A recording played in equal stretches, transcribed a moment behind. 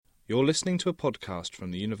You're listening to a podcast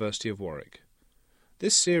from the University of Warwick.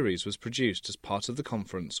 This series was produced as part of the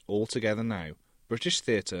conference All Together Now, British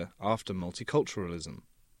Theatre After Multiculturalism.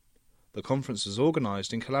 The conference was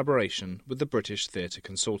organised in collaboration with the British Theatre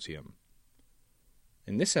Consortium.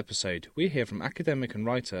 In this episode, we hear from academic and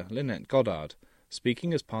writer Lynette Goddard,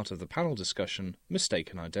 speaking as part of the panel discussion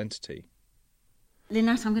Mistaken Identity.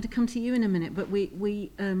 Lynette, I'm going to come to you in a minute, but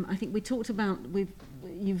I think we talked about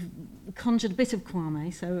you've conjured a bit of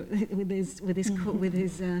Kwame, so with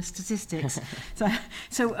his statistics.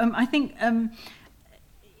 So I think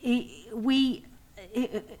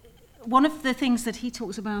one of the things that he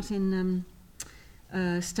talks about in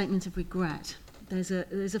Statement of Regret, there's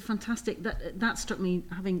a fantastic that struck me,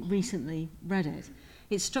 having recently read it.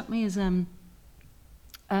 It struck me as I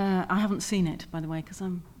haven't seen it, by the way, because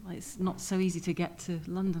it's not so easy to get to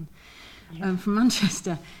London from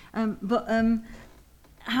Manchester. But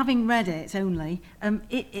having read it only,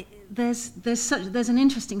 there's an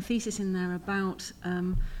interesting thesis in there about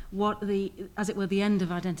what the end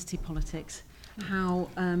of identity politics, how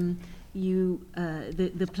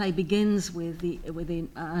the play begins with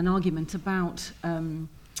an argument about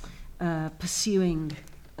pursuing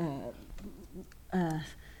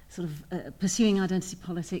pursuing identity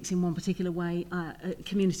politics in one particular way.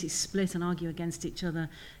 Communities split and argue against each other,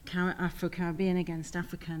 Afro-Caribbean against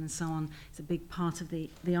African and so on. It's a big part of the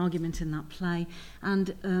argument in that play.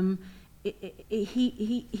 And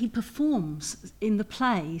he performs in the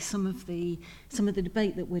play some of the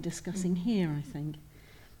debate that we're discussing here, I think.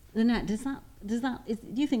 Lynette, do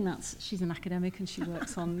you think she's an academic and she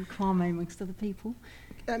works on Kwame amongst other people?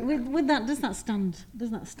 With that, does that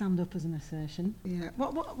stand up as an assertion? Yeah.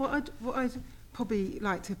 What I'd probably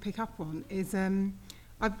like to pick up on is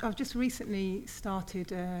I've just recently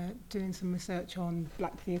started doing some research on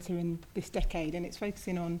black theatre in this decade, and it's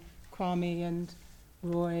focusing on Kwame and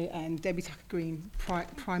Roy and Debbie Tucker-Green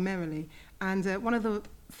primarily. And one of the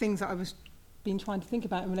things that I was been trying to think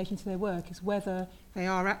about in relation to their work is whether they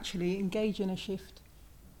are actually engaged in a shift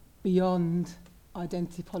beyond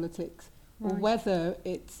identity politics, or whether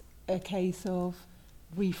it's a case of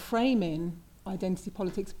reframing identity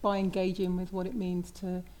politics by engaging with what it means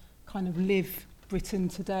to kind of live Britain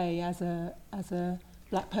today as a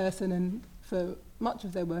black person, and for much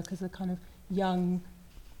of their work as a kind of young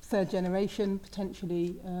third generation,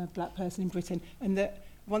 potentially black person in Britain. And that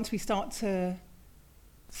once we start to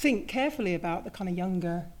think carefully about the kind of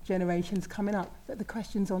younger generations coming up, that the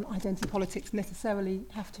questions on identity politics necessarily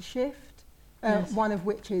have to shift. Yes. One of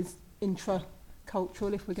which is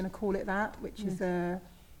intra-cultural, if we're going to call it that, which is the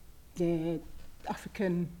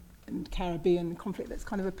African and Caribbean conflict that's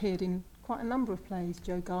kind of appeared in quite a number of plays,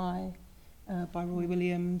 Joe Guy, by Roy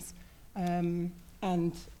Williams, and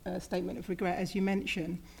Statement of Regret, as you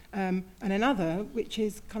mentioned. And another, which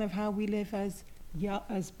is kind of how we live as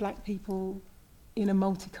black people in a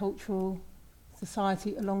multicultural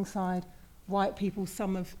society alongside white people,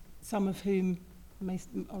 some of whom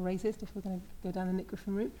are racist, if we're going to go down the Nick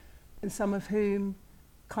Griffin route, and some of whom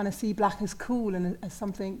kind of see black as cool and as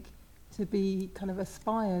something to be kind of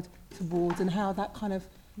aspired towards, and how that kind of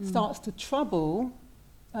starts to trouble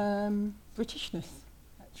Britishness,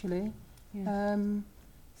 actually. Yeah.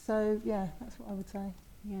 So, yeah, that's what I would say.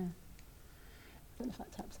 Yeah. I don't know if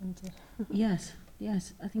that taps into...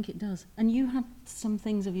 Yes, I think it does. And you had some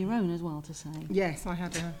things of your own as well to say. Yes, I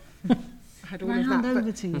had all of hand that,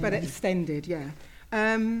 over to you. But extended, yeah.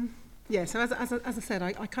 So as I said,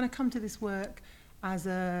 I kind of come to this work as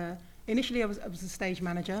initially I was a stage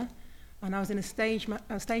manager, and I was a stage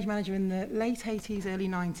manager in the late 80s, early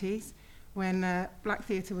 90s, when black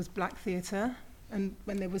theatre was black theatre, and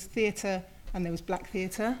when there was theatre and there was black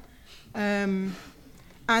theatre. And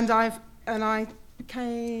I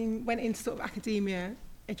went into sort of academia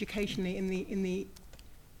educationally in the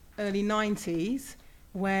early 90s,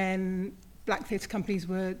 when black theatre companies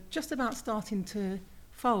were just about starting to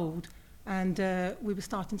fold, and we were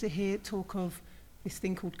starting to hear talk of this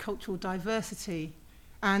thing called cultural diversity.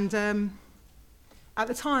 And at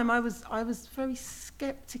the time I was very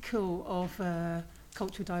sceptical of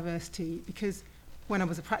cultural diversity, because when I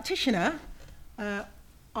was a practitioner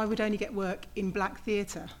I would only get work in black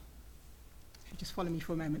theatre. Just follow me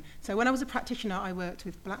for a moment. So when I was a practitioner, I worked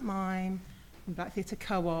with Black Mime and Black Theatre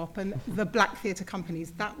Co-op and the black theatre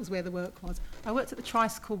companies. That was where the work was. I worked at the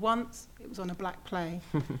Tricycle once. It was on a black play.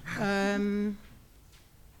 I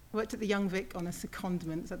worked at the Young Vic on a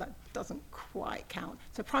secondment, so that doesn't quite count.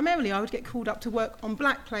 So primarily I would get called up to work on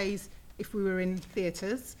black plays if we were in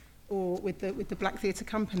theatres or with the black theatre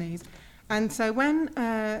companies. And so when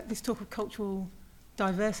this talk of cultural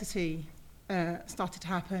diversity started to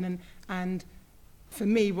happen, and for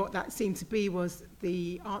me, what that seemed to be was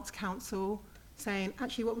the Arts Council saying,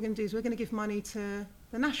 actually, what we're going to do is we're going to give money to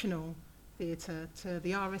the National Theatre, to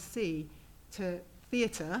the RSC, to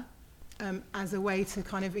theatre, as a way to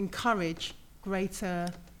kind of encourage greater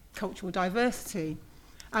cultural diversity.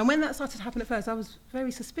 And when that started to happen at first, I was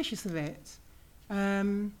very suspicious of it,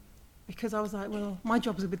 because I was like, well, my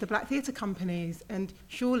job is with the black theatre companies, and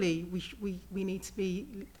surely we need to be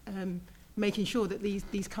making sure that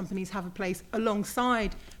these companies have a place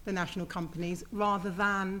alongside the national companies, rather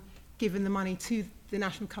than giving the money to the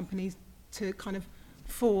national companies to kind of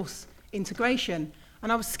force integration.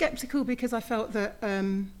 And I was sceptical because I felt that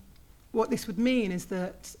what this would mean is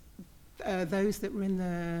that those that were in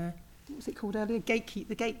the, what was it called earlier?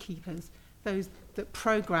 The gatekeepers, those that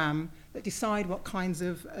programme, that decide what kinds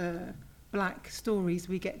of black stories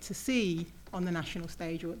we get to see on the national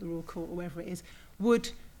stage or at the Royal Court or wherever it is, would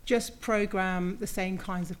just programme the same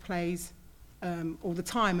kinds of plays all the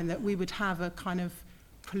time, and that we would have a kind of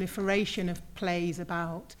proliferation of plays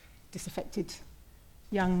about disaffected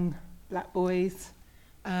young black boys,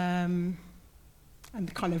 and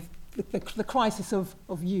kind of the crisis of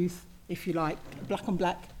youth, if you like, black on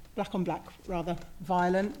black rather,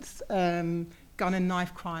 violence, gun and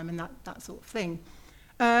knife crime, and that sort of thing.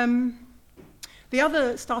 The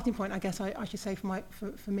other starting point, I guess I should say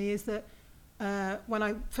for me, is that when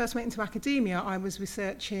I first went into academia, I was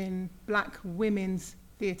researching black women's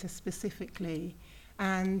theatre specifically,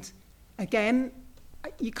 and again,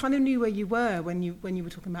 you kind of knew where you were when you were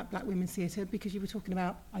talking about black women's theatre, because you were talking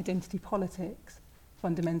about identity politics,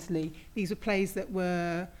 fundamentally. These were plays that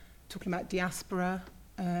were talking about diaspora,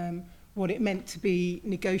 what it meant to be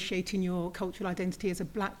negotiating your cultural identity as a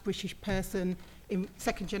black British person in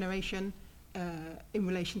second generation, in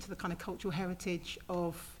relation to the kind of cultural heritage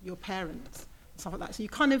of your parents, and stuff like that. So you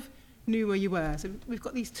kind of knew where you were. So we've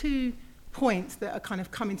got these 2 points that are kind of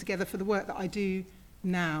coming together for the work that I do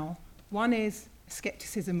now. One is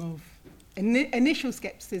scepticism of, initial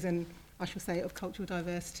scepticism, I shall say, of cultural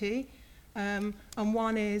diversity. And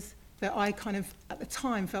one is that I kind of, at the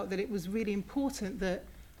time, felt that it was really important that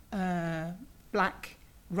black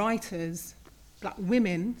writers, black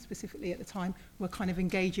women specifically at the time, were kind of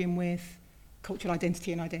engaging with cultural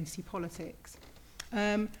identity and identity politics.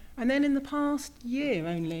 And then in the past year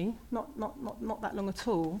only, not that long at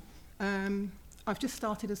all, I've just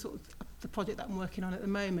started a sort of the project that I'm working on at the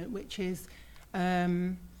moment, which is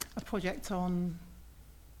a project on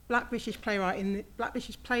black British playwriting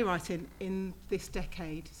in this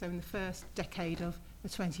decade, so in the first decade of the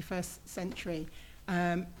 21st century.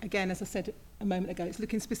 Again, as I said a moment ago, it's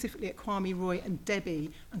looking specifically at Kwame, Roy and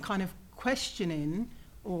Debbie, and kind of questioning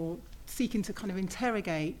or seeking to kind of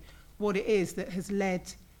interrogate what it is that has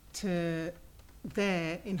led to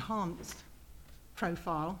their enhanced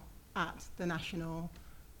profile at the National,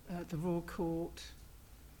 the Royal Court.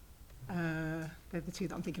 They're the 2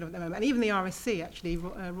 that I'm thinking of at the moment. And even the RSC, actually,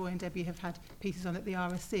 Roy and Debbie have had pieces on at the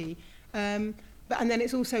RSC. And then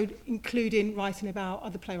it's also including writing about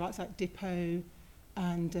other playwrights like Dippo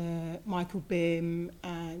and Michael Bim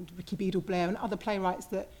and Ricky Beadle-Blair and other playwrights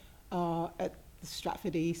that are at the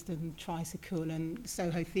Stratford East and Tricycle and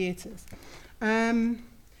Soho theatres.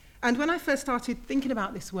 And when I first started thinking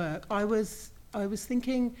about this work, I was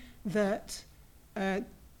thinking that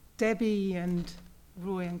Debbie and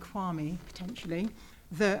Roy and Kwame, potentially,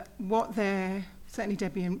 that what certainly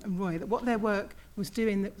Debbie and Roy, that what their work was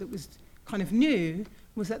doing that was kind of new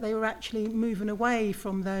was that they were actually moving away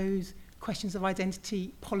from those questions of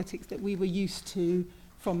identity politics that we were used to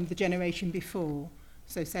from the generation before.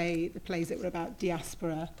 So say the plays that were about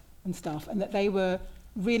diaspora and stuff, and that they were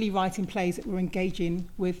really writing plays that were engaging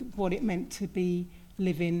with what it meant to be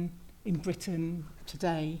living in Britain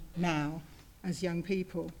today, now, as young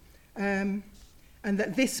people. And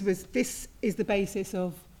that this is the basis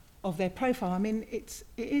of their profile. I mean, it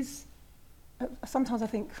is sometimes I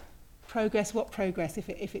think progress. What progress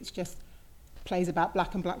if it's just plays about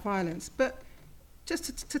black and black violence? But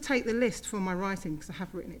just to take the list for my writing, because I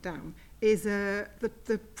have written it down, is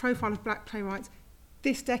the profile of black playwrights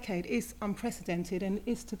this decade is unprecedented and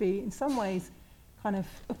is to be in some ways kind of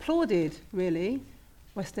applauded, really.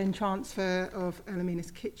 West End transfer of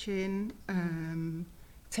Elamina's Kitchen,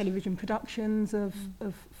 television productions of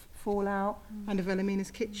Fallout and of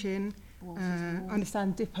Elamina's Kitchen. I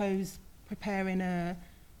understand Dippo's preparing a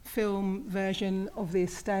film version of The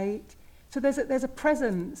Estate. So there's a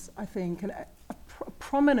presence, I think, and a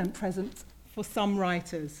prominent presence for some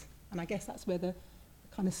writers. And I guess that's where the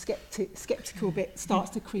kind of sceptical bit starts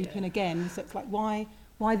to creep in again. So it's like,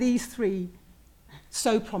 why these 3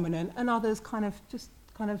 so prominent and others kind of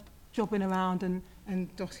jobbing around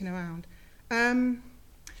and dotting around?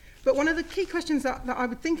 But one of the key questions that I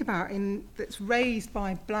would think about that's raised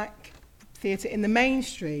by black theatre in the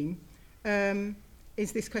mainstream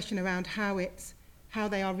is this question around how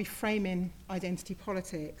they are reframing identity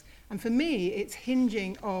politics. And for me, it's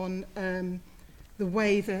hinging on the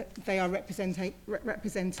way that they are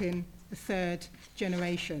representing the third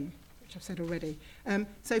generation, which I've said already.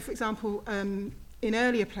 So, for example, in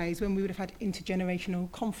earlier plays, when we would have had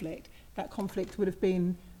intergenerational conflict, that conflict would have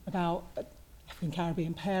been about African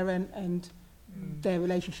Caribbean parent and their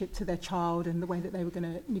relationship to their child and the way that they were going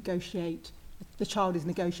to negotiate. The child is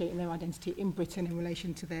negotiating their identity in Britain in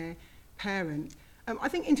relation to their parent. I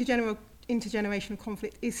think intergenerational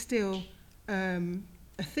conflict is still a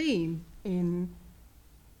theme in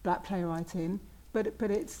black playwriting, but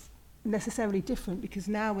it's necessarily different because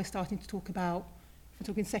now we're starting to talk about, if we're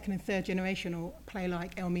talking second and third generation, or a play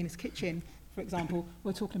like Elmina's Kitchen, for example,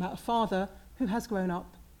 we're talking about a father who has grown up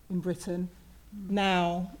in Britain,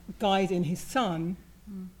 now guiding his son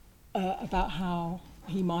about how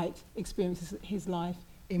he might experience his life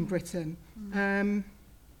in Britain.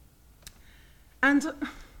 And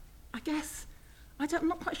I guess, I'm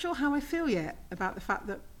not quite sure how I feel yet about the fact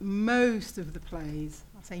that most of the plays,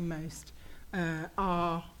 I say most,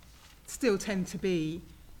 still tend to be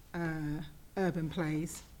urban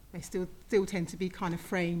plays. They still tend to be kind of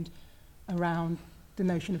framed around the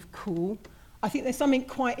notion of cool. I think there's something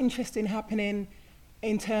quite interesting happening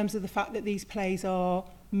in terms of the fact that these plays are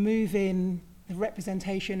moving the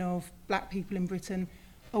representation of black people in Britain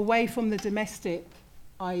away from the domestic,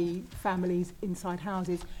 i.e. families inside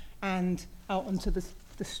houses, and out onto the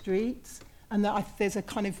streets. And that there's a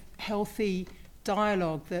kind of healthy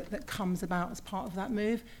dialogue that comes about as part of that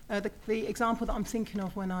move. The example that I'm thinking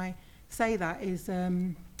of when I say that is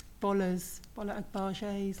Bola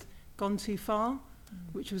Agbaje's Gone Too Far,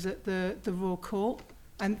 which was at the Royal Court.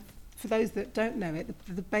 And for those that don't know it,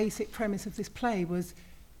 the basic premise of this play was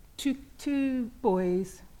two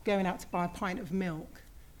boys going out to buy a pint of milk.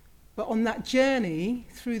 But on that journey,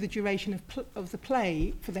 through the duration of the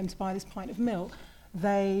play, for them to buy this pint of milk,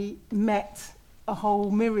 they met a whole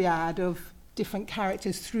myriad of different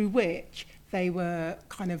characters through which they were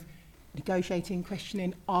kind of negotiating,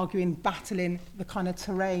 questioning, arguing, battling the kind of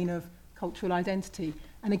terrain of cultural identity.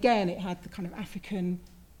 And again, it had the kind of African,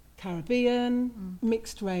 Caribbean,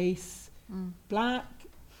 mixed race, black,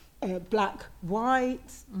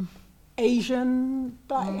 white, Asian,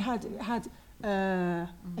 but it had a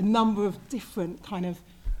number of different kind of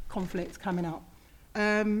conflicts coming up.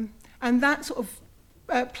 And that sort of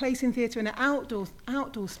placing theatre in an outdoor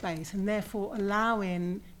space and therefore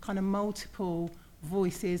allowing kind of multiple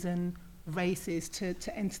voices and races to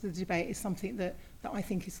enter the debate is something that I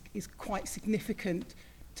think is quite significant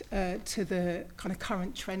to the kind of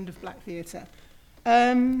current trend of black theatre.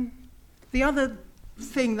 The other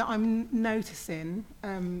thing that I'm noticing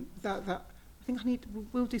that I think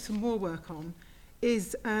we'll do some more work on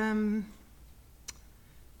is the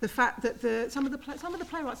fact that some of the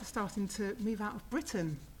playwrights are starting to move out of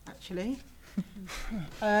Britain, actually.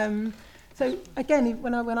 So again,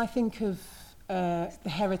 when I think of the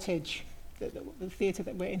heritage, the theatre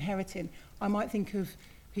that we're inheriting, I might think of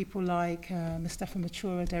people like Mustafa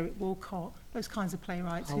Matura, Derek Walcott, those kinds of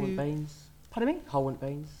playwrights. Howard Baines. Pardon me? Howard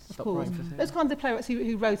Baines. Those kinds of playwrights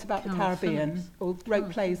who wrote about the Caribbean or wrote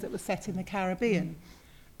plays that were set in the Caribbean.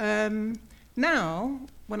 Now,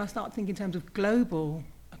 when I start thinking in terms of global,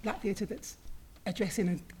 black theatre that's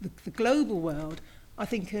addressing the global world, I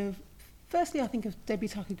think of Debbie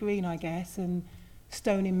Tucker Green, I guess, and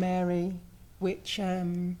Stony Mary, which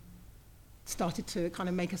started to kind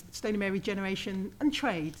of make a Stony Mary generation and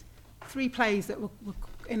trade. 3 plays that were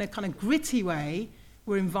in a kind of gritty way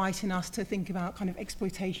were inviting us to think about kind of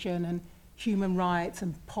exploitation and human rights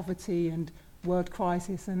and poverty and world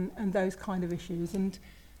crisis and those kind of issues. And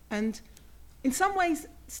in some ways,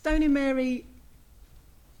 Stony Mary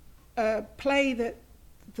play that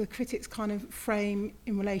the critics kind of frame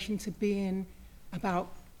in relation to being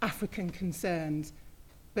about African concerns,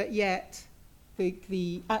 but yet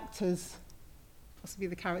the actors, possibly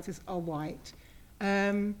the characters, are white.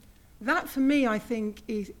 That, for me, I think,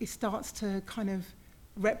 starts to kind of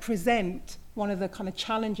represent one of the kind of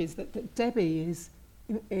challenges that Debbie is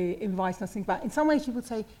inviting us to think about. In some ways, you would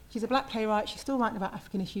say she's a black playwright, she's still writing about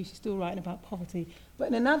African issues, she's still writing about poverty. But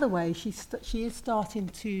in another way, she is starting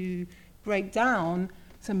to break down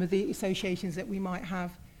some of the associations that we might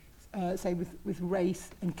have, say, with race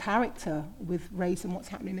and character, with race and what's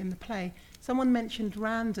happening in the play. Someone mentioned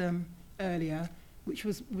Random earlier, which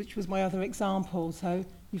was my other example. So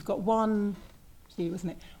you've got one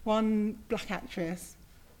black actress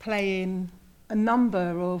playing a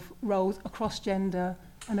number of roles across gender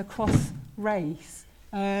and across race.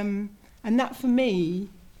 And that, for me,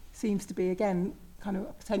 seems to be, again, kind of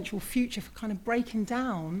a potential future for kind of breaking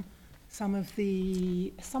down some of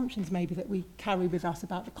the assumptions maybe that we carry with us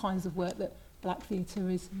about the kinds of work that black theatre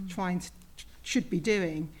is should be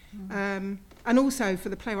doing. And also for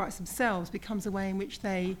the playwrights themselves becomes a way in which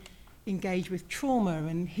they engage with trauma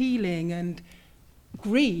and healing and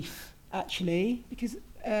grief, actually, because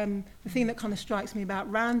the thing that kind of strikes me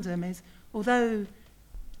about Random is, although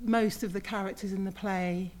most of the characters in the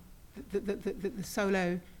play that the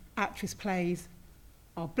solo actress plays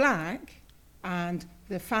are black, and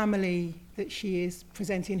the family that she is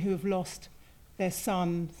presenting who have lost their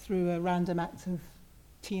son through a random act of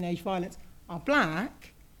teenage violence are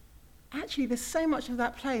black, actually there's so much of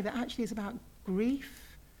that play that actually is about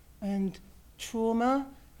grief and trauma,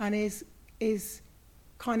 and is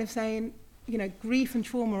kind of saying, you know, grief and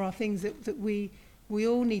trauma are things that we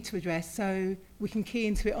all need to address, so we can key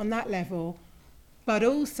into it on that level, but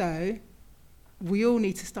also we all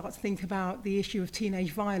need to start to think about the issue of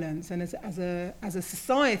teenage violence, and as a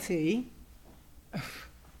society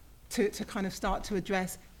to kind of start to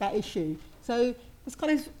address that issue. So there's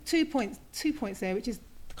kind of two points there, which is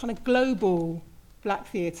kind of global black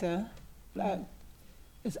theatre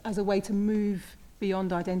as a way to move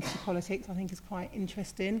beyond identity politics. I think is quite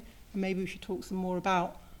interesting, and maybe we should talk some more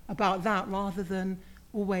about that rather than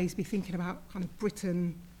always be thinking about kind of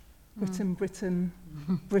Britain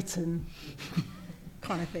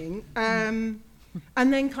kind of thing. And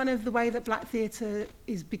then kind of the way that black theatre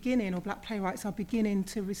is beginning, or black playwrights are beginning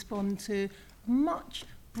to respond to a much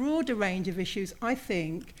broader range of issues, I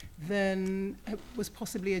think, than was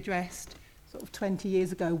possibly addressed sort of 20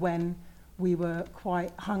 years ago when we were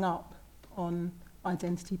quite hung up on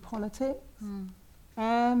identity politics.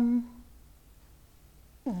 Yeah.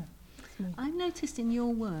 I've noticed in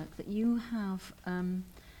your work that you have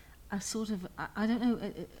a sort of, I don't know,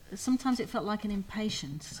 sometimes it felt like an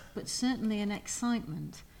impatience, but certainly an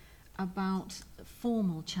excitement about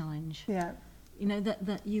formal challenge. Yeah. You know,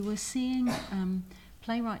 that you were seeing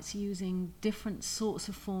playwrights using different sorts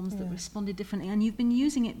of forms that responded differently, and you've been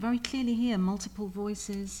using it very clearly here, multiple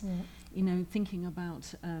voices, you know, thinking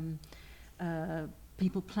about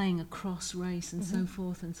people playing across race and so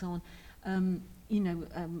forth and so on. You know,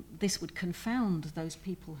 this would confound those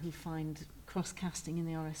people who find cross-casting in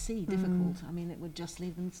the RSC difficult. I mean, it would just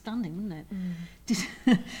leave them standing, wouldn't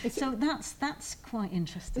it? So that's quite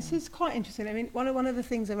interesting. This is quite interesting. I mean, one of the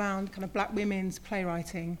things around kind of black women's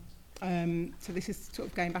playwriting, so this is sort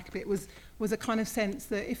of going back a bit, was a kind of sense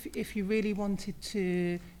that if you really wanted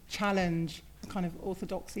to challenge the kind of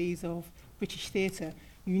orthodoxies of British theatre,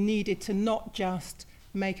 you needed to not just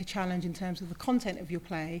make a challenge in terms of the content of your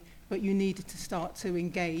play, but you needed to start to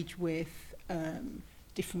engage with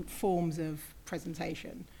different forms of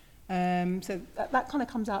presentation. So that kind of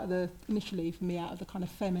comes out of initially for me, out of the kind of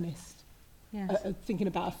feminist, thinking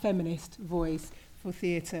about a feminist voice for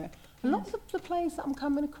theatre. And lots of the plays that I'm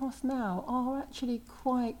coming across now are actually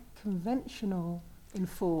quite conventional in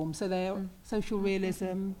form. So they're social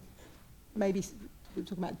realism, maybe we were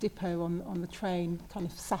talking about Dippo on the train, kind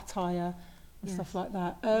of satire and stuff like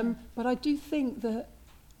that. But I do think that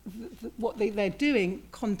what they're doing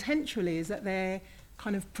contextually is that they're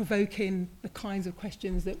kind of provoking the kinds of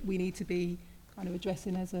questions that we need to be kind of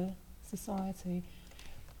addressing as a society.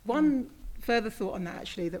 One further thought on that,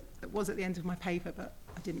 actually, that was at the end of my paper, but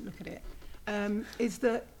I didn't look at it, is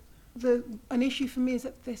that an issue for me is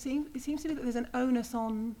that it seems to be that there's an onus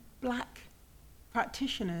on black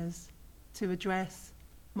practitioners to address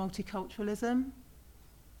multiculturalism.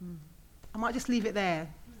 I might just leave it there,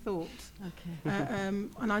 thoughts. Okay.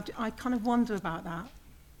 And I kind of wonder about that.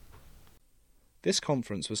 This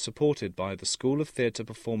conference was supported by the School of Theatre,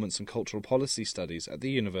 Performance and Cultural Policy Studies at the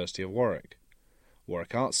University of Warwick,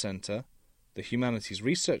 Warwick Arts Centre, the Humanities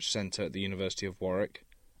Research Centre at the University of Warwick,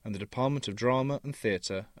 and the Department of Drama and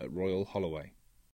Theatre at Royal Holloway.